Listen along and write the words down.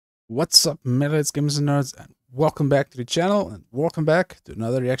What's up, metalheads, gamers and nerds, and welcome back to the channel, and welcome back to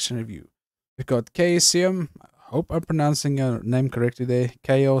another reaction review. We've got CHAOSEUM, I hope I'm pronouncing your name correctly there,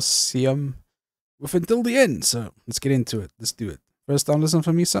 CHAOSEUM, with Until the End, so let's get into it, let's do it. First time listen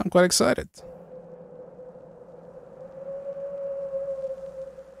for me, so I'm quite excited.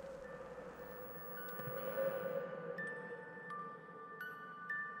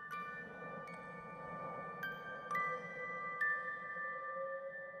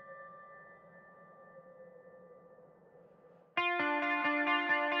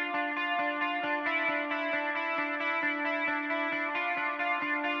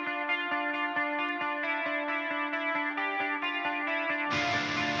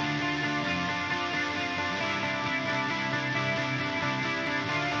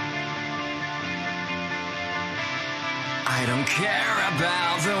 I don't care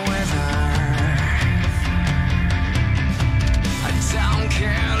about the weather. I don't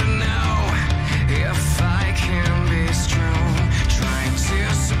care to know if I can be strong, trying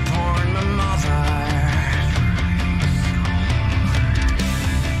to support my mother.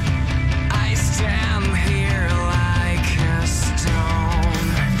 I stand here like a stone.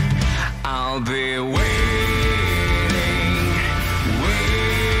 I'll be waiting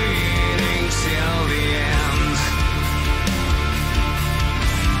till the end.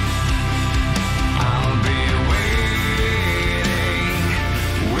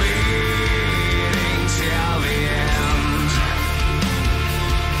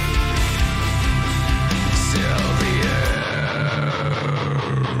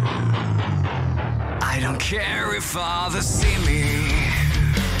 Care if others see me.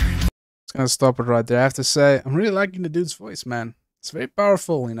 Just gonna stop it right there. I have to say, I'm really liking the dude's voice, man. It's very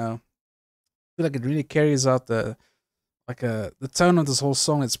powerful, you know. I feel like it really carries out the tone of this whole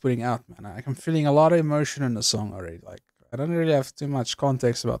song it's putting out, man. I'm feeling a lot of emotion in the song already. Like, I don't really have too much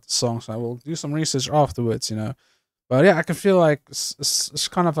context about the song, so I will do some research afterwards, you know. But yeah, I can feel like it's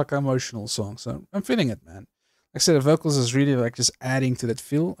kind of like an emotional song, so I'm feeling it, man. Like I said, the vocals is really like just adding to that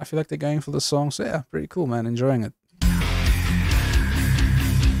feel. I feel like they're going for the song. So yeah, pretty cool, man. Enjoying it.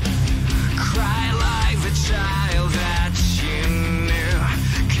 Cry like the child that you knew,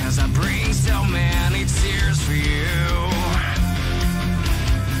 'cause I bring so many tears for you.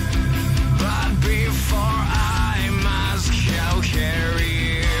 But before I must go carry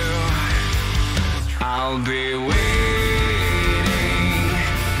you, I'll be waiting.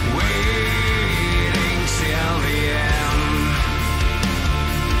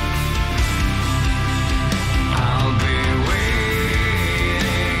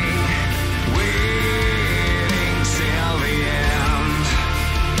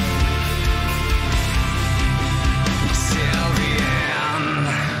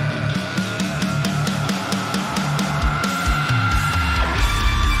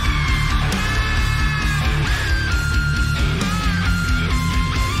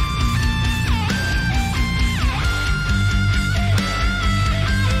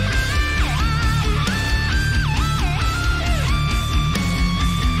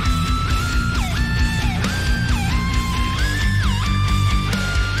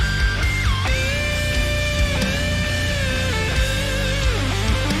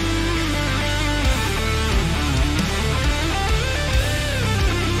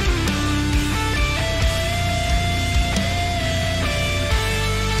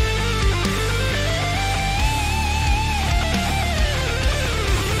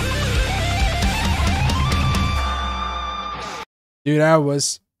 Dude, that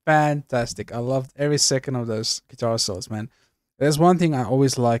was fantastic. I loved every second of those guitar solos, man. There's one thing I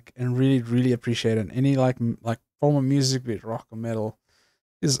always like and really appreciate in any like form of music, be it rock or metal,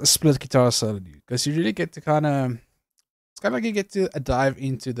 is a split guitar solo, dude. Because you really get to it's kind of like you get to dive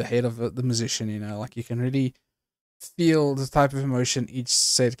into the head of the musician, you know. Like you can really feel the type of emotion each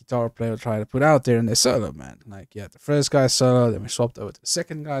said guitar player will try to put out there in their solo, man. Like, yeah, the first guy's solo, then we swapped over to the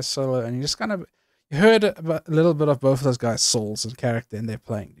second guy's solo, and you just kind of heard a little bit of both of those guys' souls and character in their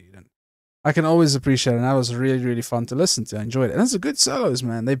playing, dude. And I can always appreciate it, and that was really fun to listen to. I enjoyed it. And it's a good solos,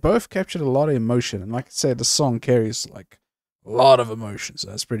 man. They both captured a lot of emotion. And like I said, the song carries like a lot of emotion, so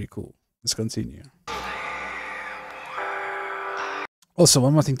that's pretty cool. Let's continue. Also,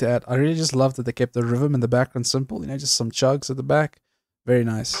 one more thing to add. I really just love that they kept the rhythm in the background simple. You know, just some chugs at the back. Very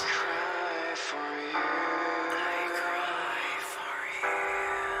nice.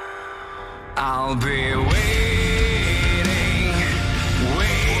 I'll be waiting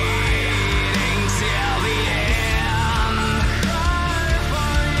till the end.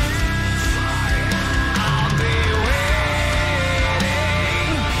 I'll be waiting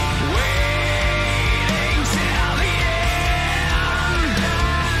till the end.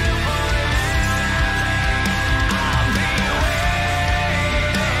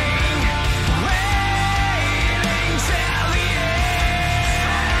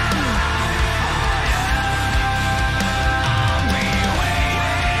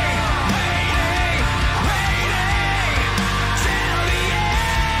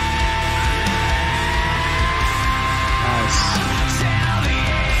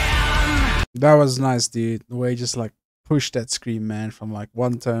 That was nice, dude. The way he just like pushed that scream, man, from like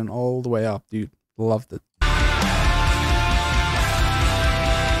one tone all the way up, dude. Loved it.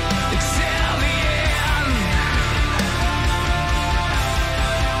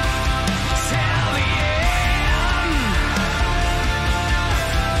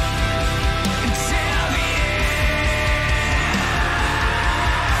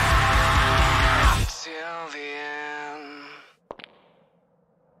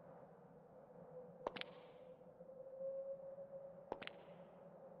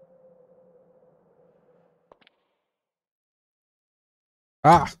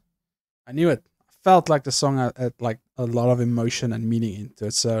 Ah, I knew it. I felt like the song had like a lot of emotion and meaning into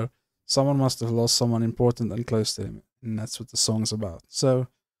it. So someone must have lost someone important and close to him, and that's what the song's about. So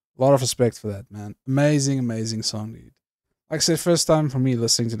a lot of respect for that, man. Amazing, amazing song, dude. Like I said, first time for me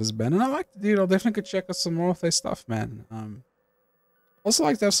listening to this band, and I like the dude. I'll definitely could check out some more of their stuff, man. Also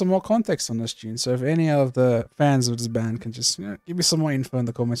like to have some more context on this tune. So if any of the fans of this band can just give me some more info in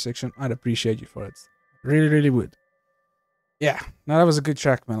the comment section, I'd appreciate you for it. Really, really would. Yeah, no, that was a good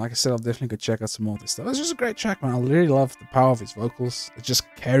track, man. Like I said, I'll definitely go check out some more of this stuff. It was just a great track, man. I really love the power of his vocals. It just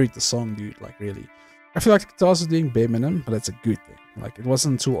carried the song, dude. Like, really. I feel like the guitars are doing bare minimum, but that's a good thing. Like, it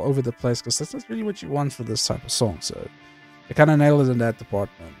wasn't too over the place, because that's not really what you want for this type of song. So, they kind of nailed it in that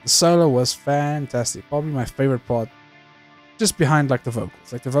department. The solo was fantastic. Probably my favorite part, just behind, like, the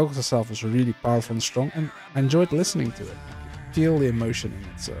vocals. Like, the vocals itself was really powerful and strong, and I enjoyed listening to it. You could feel the emotion in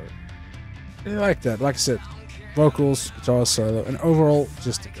it, so... I really like that. Like I said, vocals, guitar solo, and overall,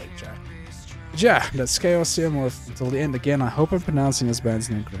 just a great track. But yeah, that's CHAOSEUM, or until the end. Again, I hope I'm pronouncing this band's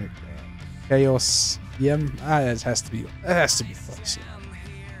name correct. CHAOSEUM. It has to be false.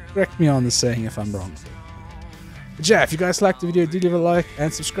 Correct me on the saying if I'm wrong. But yeah, if you guys liked the video, do leave a like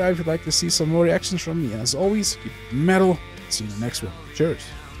and subscribe if you'd like to see some more reactions from me. And as always, keep it metal. See you in the next one. Cheers.